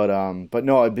clients. But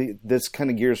no, this kind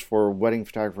of gears for wedding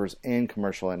photographers and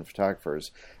commercial end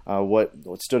photographers. What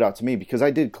stood out to me, because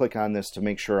I did click on this to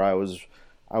make sure I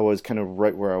was kind of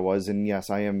right where I was, and yes,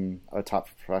 I am a top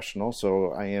professional,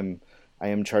 so I am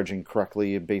charging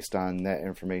correctly based on that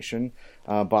information.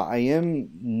 But I am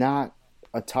not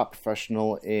a top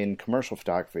professional in commercial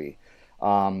photography.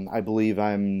 I believe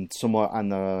I'm somewhat on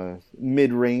the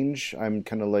mid-range. I'm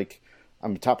kind of like,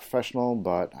 I'm a top professional,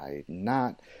 but I'm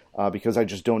not, because I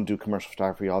just don't do commercial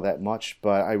photography all that much.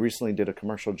 But I recently did a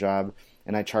commercial job,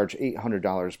 and I charge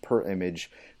 $800 per image,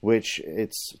 which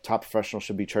it's top professional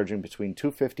should be charging between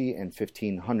 $250 and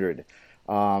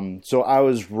 $1,500. So I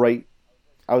was right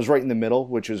I was right in the middle,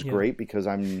 which is great because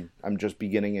I'm just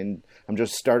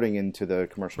starting into the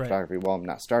commercial photography. Well, I'm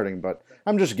not starting, but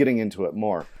I'm just getting into it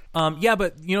more. But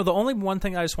the only one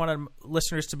thing I just wanted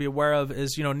listeners to be aware of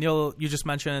is, Neil, you just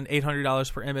mentioned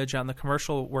 $800 per image on the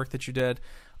commercial work that you did.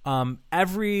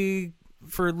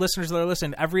 For listeners that are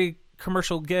listening, every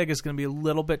commercial gig is going to be a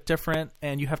little bit different,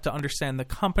 and you have to understand the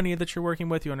company that you're working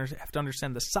with. You have to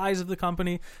understand the size of the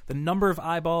company, the number of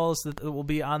eyeballs that will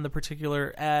be on the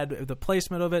particular ad, the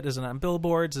placement of it. Is it on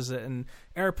billboards? Is it in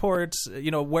airports?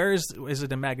 Where is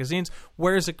it in magazines?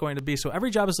 Where is it going to be? So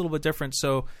every job is a little bit different.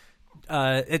 So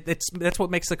that's what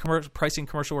makes the pricing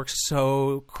commercial work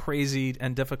so crazy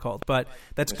and difficult. But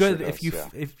that's good sure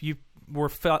if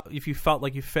you felt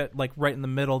like you fit like right in the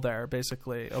middle there,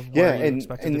 basically, of where you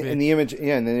expected to be. And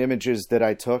the images that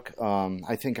I took,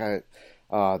 I think they're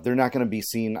not going to be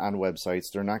seen on websites.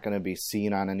 They're not going to be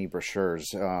seen on any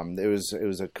brochures. It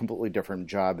was a completely different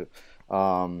job,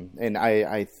 and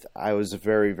I was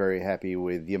very, very happy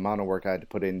with the amount of work I had to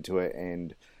put into it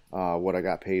and what I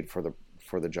got paid for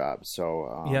the job.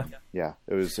 So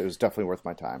it was definitely worth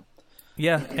my time.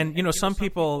 Yeah, and some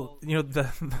people,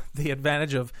 the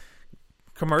advantage of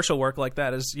commercial work like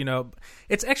that is,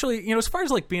 it's actually, as far as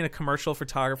like being a commercial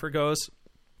photographer goes,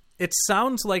 it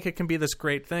sounds like it can be this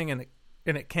great thing, and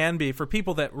it can be for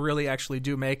people that really actually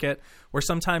do make it. Where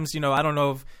sometimes, I don't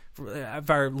know if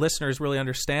our listeners really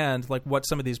understand like what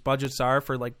some of these budgets are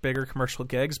for like bigger commercial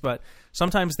gigs, but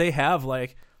sometimes they have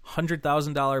like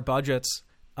 $100,000 budgets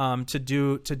to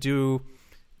do.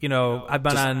 I've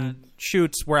been on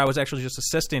shoots where I was actually just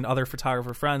assisting other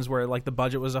photographer friends where like the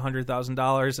budget was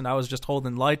 $100,000 and I was just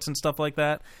holding lights and stuff like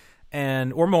that,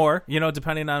 or more,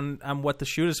 depending on what the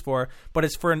shoot is for. But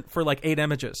it's for like 8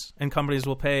 images, and companies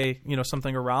will pay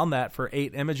something around that for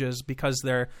 8 images because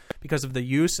of the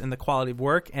use and the quality of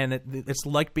work. And it's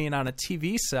like being on a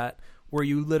TV set where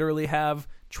you literally have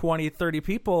 20, 30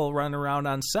 people running around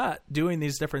on set doing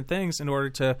these different things in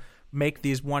order to make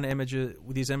these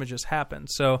images happen.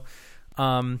 So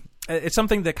it's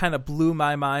something that kind of blew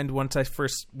my mind once I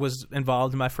first was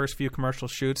involved in my first few commercial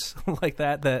shoots like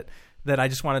that I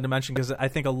just wanted to mention, because I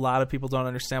think a lot of people don't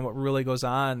understand what really goes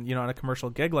on, on a commercial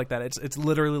gig like that. It's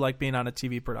literally like being on a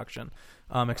TV production,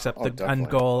 except the end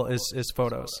goal is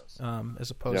photos,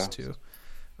 as opposed to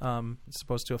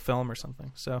a film or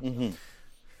something. So,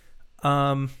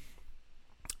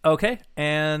 okay,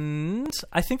 and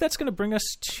I think that's going to bring us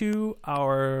to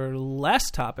our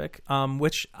last topic,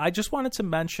 which I just wanted to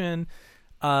mention.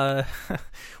 I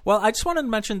just wanted to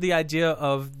mention the idea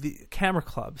of the camera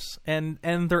clubs, and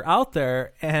they're out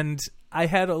there. And I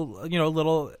had a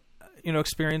little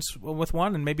experience with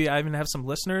one, and maybe I even have some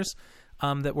listeners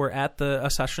that were at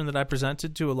a session that I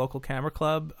presented to a local camera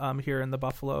club here in the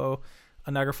Buffalo,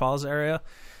 Niagara Falls area,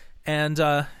 and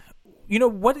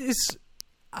what is.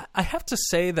 I have to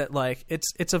say that like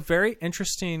it's a very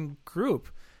interesting group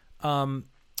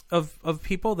of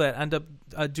people that end up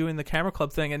doing the camera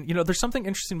club thing, and there's something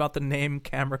interesting about the name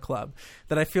Camera Club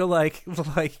that I feel like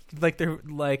they're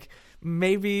like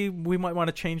maybe we might want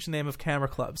to change the name of camera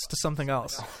clubs to something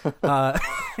else going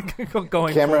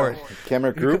forward.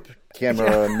 Camera group,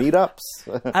 camera meetups.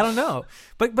 I don't know,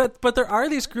 but there are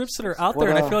these groups that are out there,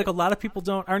 and I feel like a lot of people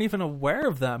aren't even aware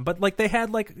of them. But like they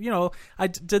had like I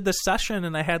did this session,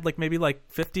 and I had like maybe like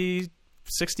 50,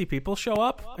 60 people show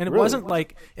up, and it wasn't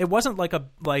like a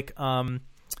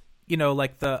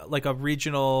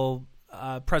regional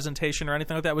presentation or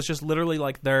anything like that. It was just literally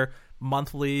like their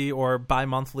monthly or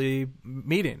bi-monthly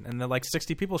meeting, and then like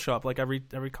 60 people show up like every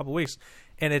couple weeks.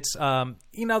 And it's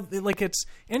like it's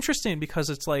interesting because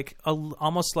it's like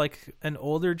almost like an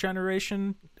older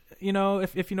generation,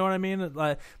 if you know what I mean,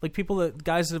 like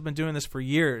guys that have been doing this for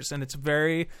years, and it's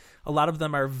a lot of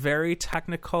them are very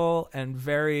technical and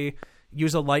very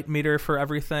use a light meter for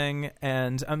everything.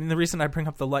 And I mean, the reason I bring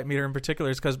up the light meter in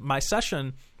particular is because my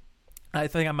session, I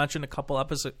think I mentioned a couple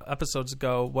episodes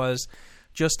ago, was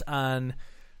just on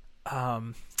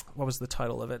what was the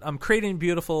title of it? Creating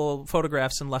beautiful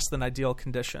photographs in less than ideal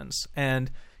conditions. And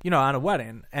on a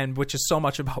wedding, and which is so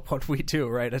much about what we do,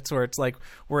 right? It's where it's like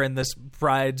we're in this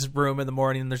bride's room in the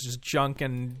morning, and there's just junk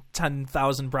and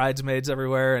 10,000 bridesmaids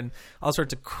everywhere, and all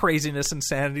sorts of craziness and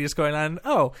insanity is going on.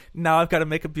 Oh, now I've got to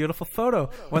make a beautiful photo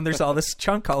when there's all this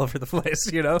junk all over the place,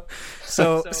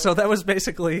 So that was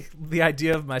basically the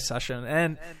idea of my session,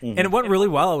 and it went really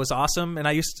well. It was awesome, and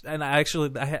I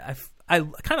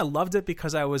kind of loved it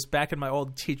because I was back in my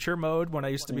old teacher mode when I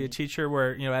used to be a teacher,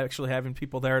 where actually having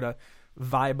people there to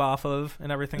vibe off of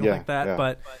and everything like that. Yeah.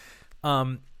 But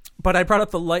But I brought up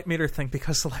the light meter thing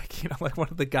because, like, you know, like one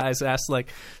of the guys asked, like,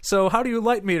 so how do you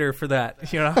light meter for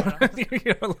that? You know,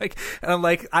 you know, like, and I'm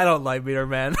like, I don't light meter,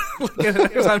 man.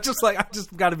 I'm just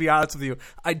got to be honest with you.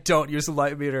 I don't use a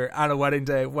light meter on a wedding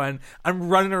day when I'm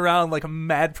running around like a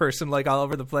mad person, like all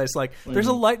over the place. Like, there's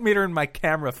a light meter in my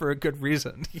camera for a good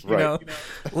reason, you know,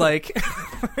 like,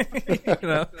 you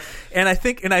know, and I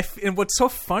think, and what's so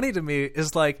funny to me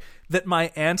is like that my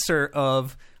answer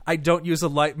of, I don't use a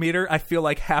light meter, I feel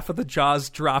like half of the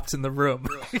jaws dropped in the room.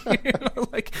 You know,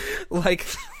 like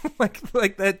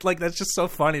that. Like that's just so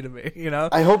funny to me. You know.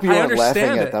 I hope you weren't laughing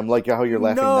at them like how you're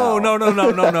laughing now.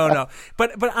 No.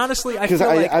 But honestly, I feel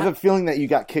like I have a feeling that you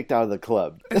got kicked out of the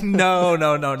club. No,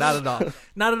 not at all,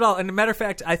 not at all. And as a matter of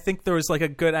fact, I think there was like a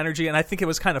good energy, and I think it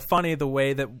was kind of funny the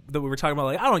way that we were talking about.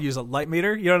 Like, I don't use a light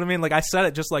meter. You know what I mean? Like I said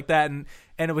it just like that, and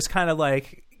it was kind of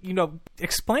like, you know,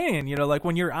 explaining. You know, like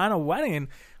when you're on a wedding.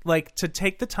 Like, to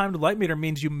take the time to light meter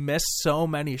means you miss so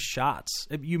many shots.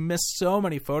 You miss so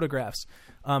many photographs.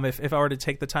 If I were to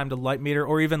take the time to light meter,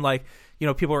 or even like, you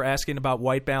know, people were asking about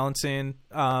white balancing,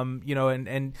 you know,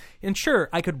 and sure,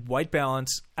 I could white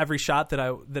balance every shot that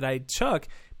I took.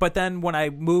 But then when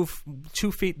I move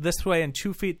 2 feet this way and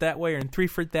 2 feet that way, and 3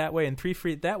 feet that way and 3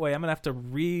 feet that way, I'm going to have to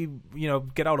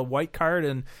get out a white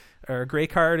card or a gray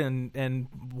card and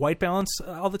white balance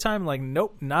all the time. Like,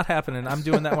 nope, not happening. I'm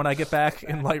doing that when I get back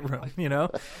in Lightroom, you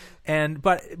know?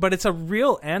 But it's a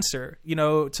real answer, you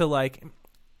know, to like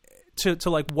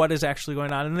what is actually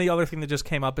going on. And the other thing that just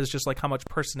came up is just like how much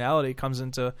personality comes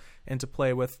into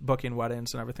play with booking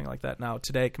weddings and everything like that now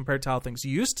today compared to how things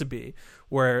used to be,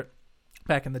 where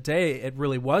back in the day, it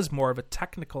really was more of a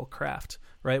technical craft,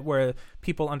 right? Where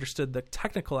people understood the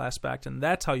technical aspect, and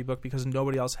that's how you book, because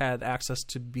nobody else had access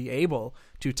to be able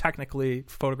to technically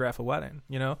photograph a wedding.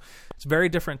 You know, it's very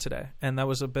different today, and that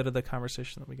was a bit of the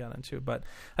conversation that we got into. But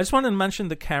I just wanted to mention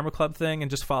the Camera Club thing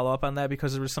and just follow up on that,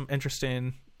 because there was some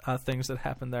interesting things that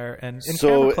happened there, and in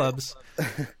camera clubs.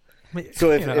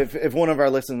 So if one of our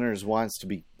listeners wants to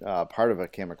be part of a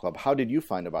Camera Club, how did you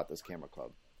find about this Camera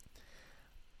Club?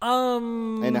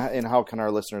 And how can our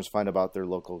listeners find about their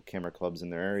local camera clubs in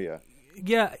their area?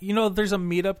 Yeah, you know, there's a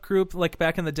meetup group, like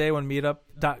back in the day when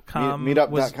meetup.com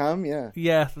Meetup.com, yeah.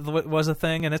 Yeah, was a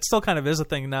thing, and it still kind of is a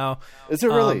thing now. Is it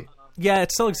really? Yeah,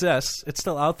 it still exists. It's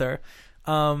still out there.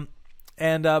 But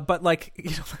like, you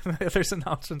know, there's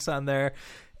announcements on there.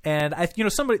 And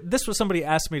somebody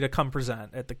asked me to come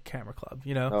present at the Camera Club,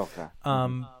 you know? Okay.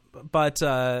 But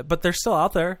they're still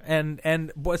out there,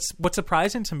 and what's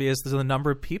surprising to me is the number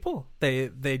of people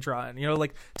they draw in. You know,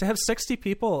 like to have 60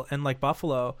 people in like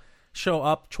Buffalo show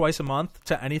up twice a month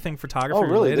to anything photography. Oh,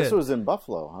 really? Related. This was in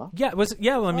Buffalo, huh? Yeah, it was.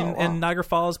 Yeah, well, I mean, in Niagara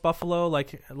Falls, Buffalo,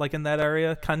 like in that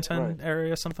area, Kenton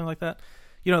area, something like that.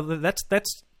 You know, that's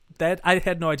I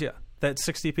had no idea that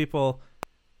 60 people,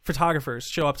 photographers,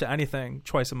 show up to anything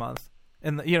twice a month.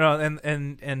 And you know,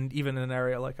 and even in an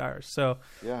area like ours, so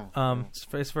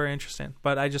it's very interesting.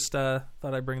 But I just thought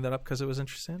I'd bring that up because it was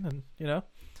interesting, and you know,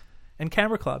 and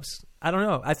camera clubs. I don't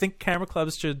know. I think camera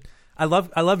clubs should. I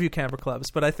love you, camera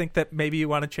clubs, but I think that maybe you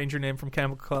want to change your name from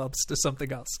camera clubs to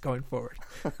something else going forward.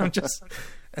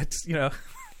 It's you know,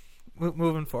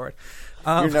 moving forward.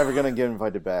 You're never gonna get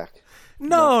invited back.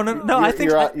 No. I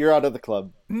think you're out of the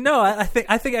club. No, I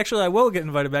think actually I will get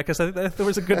invited back, because I think there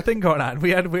was a good thing going on. We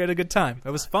had a good time.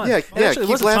 It was fun. Yeah. Actually, it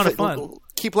was a ton of fun.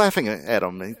 Keep laughing at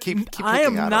them and keep. I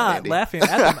am not laughing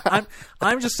at them.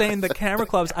 I'm just saying the camera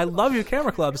clubs. I love you,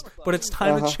 camera clubs, but it's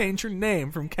time to change your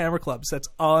name from camera clubs. That's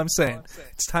all I'm saying.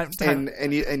 It's time.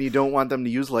 And you don't want them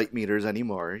to use light meters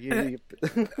anymore.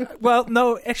 Well,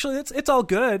 no, actually, it's all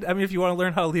good. I mean, if you want to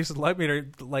learn how to use a light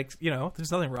meter, like, you know,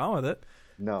 there's nothing wrong with it.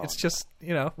 No, it's just,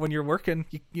 you know, when you're working,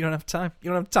 you don't have time. You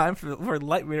don't have time for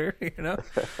light meter, you know.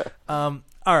 All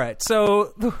right.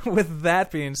 So with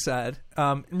that being said,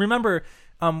 remember,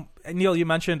 Neil, you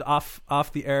mentioned off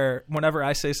the air, whenever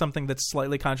I say something that's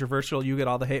slightly controversial, you get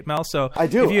all the hate mail. So I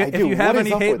do. If you have any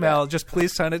hate mail, just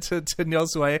please send it to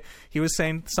Neil's way. He was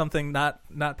saying something not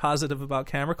positive about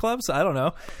camera clubs. I don't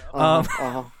know.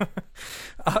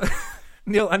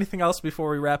 Neil, anything else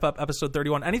before we wrap up episode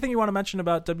 31? Anything you want to mention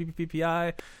about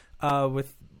WPPI? No,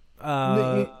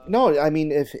 I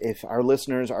mean, if our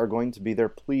listeners are going to be there,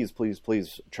 please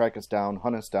track us down,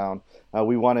 hunt us down.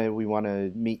 We want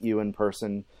to meet you in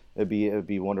person. It'd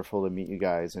be wonderful to meet you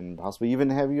guys and possibly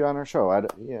even have you on our show. I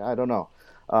don't know.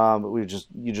 You just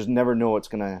never know what's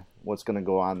gonna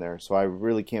go on there. So I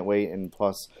really can't wait. And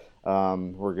plus,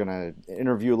 we're gonna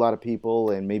interview a lot of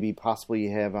people and maybe possibly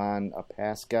have on a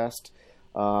past guest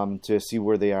to see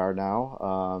where they are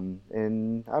now.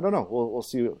 And I don't know. We'll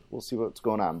see what's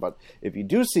going on. But if you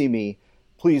do see me,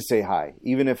 please say hi,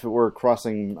 even if we're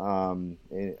crossing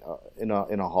in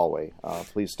a hallway.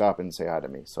 Please stop and say hi to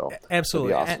me. So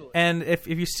absolutely, awesome. And if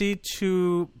you see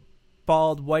two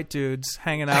bald white dudes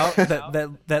hanging out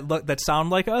that sound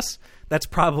like us, that's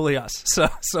probably us. So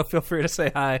feel free to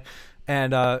say hi.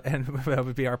 And that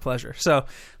would be our pleasure. So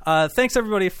thanks,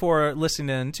 everybody, for listening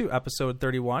in to episode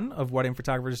 31 of Wedding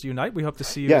Photographers Unite. We hope to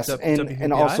see you at WPPI.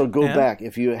 And also go back.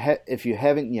 If you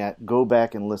haven't yet, go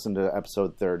back and listen to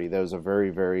episode 30. That was a very,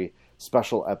 very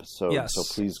special episode. Yes. So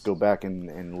please go back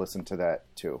and listen to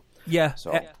that, too. Yeah,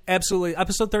 so. Absolutely.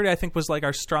 Episode 30, I think, was like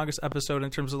our strongest episode in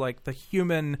terms of like the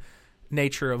human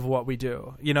nature of what we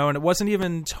do, and it wasn't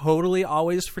even totally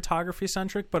always photography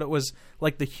centric, but it was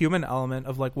like the human element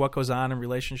of like what goes on in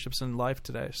relationships in life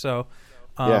today. So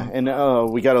and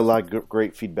we got a lot of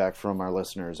great feedback from our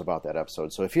listeners about that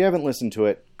episode. So if you haven't listened to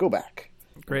it, go back.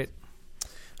 Great.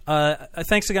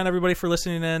 Thanks again, everybody, for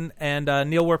listening in. And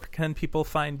Neil, where can people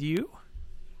find you?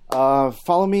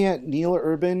 Follow me at Neil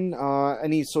Urban,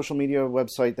 any social media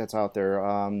website that's out there,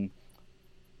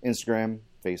 Instagram,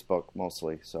 Facebook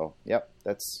mostly. So, yep,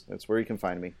 that's where you can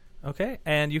find me. Okay,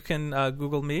 and you can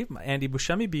Google me, Andy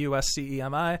Buscemi,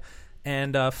 Buscemi,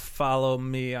 and follow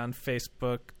me on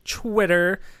Facebook,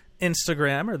 Twitter,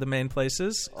 Instagram are the main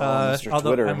places. Mr.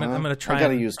 Twitter, I'm going to try. I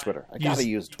gotta use Twitter. I gotta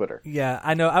use Twitter. Yeah,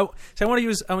 I know. I want to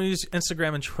use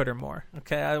Instagram and Twitter more.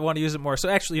 Okay, I want to use it more. So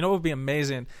actually, what would be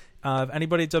amazing? If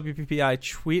anybody at WPPI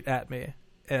tweet at me.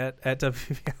 At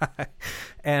WPPI,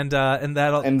 and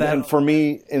that'll and for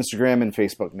me, Instagram and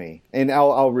Facebook me, and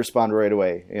I'll respond right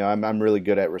away. I'm really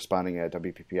good at responding at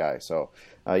WPPI. So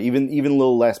even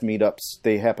little last meetups,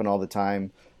 they happen all the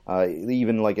time.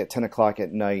 Even like at 10 o'clock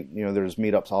at night, there's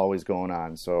meetups always going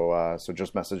on. So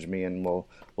just message me and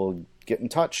we'll get in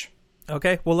touch.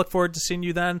 Okay, we'll look forward to seeing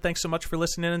you then. Thanks so much for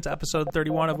listening to episode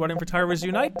 31 of Wedding Photographers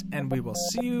Unite, and we will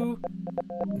see you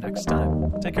next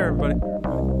time. Take care, everybody.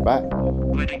 Bye.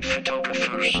 Wedding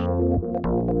Photographers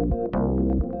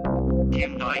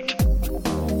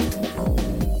Unite.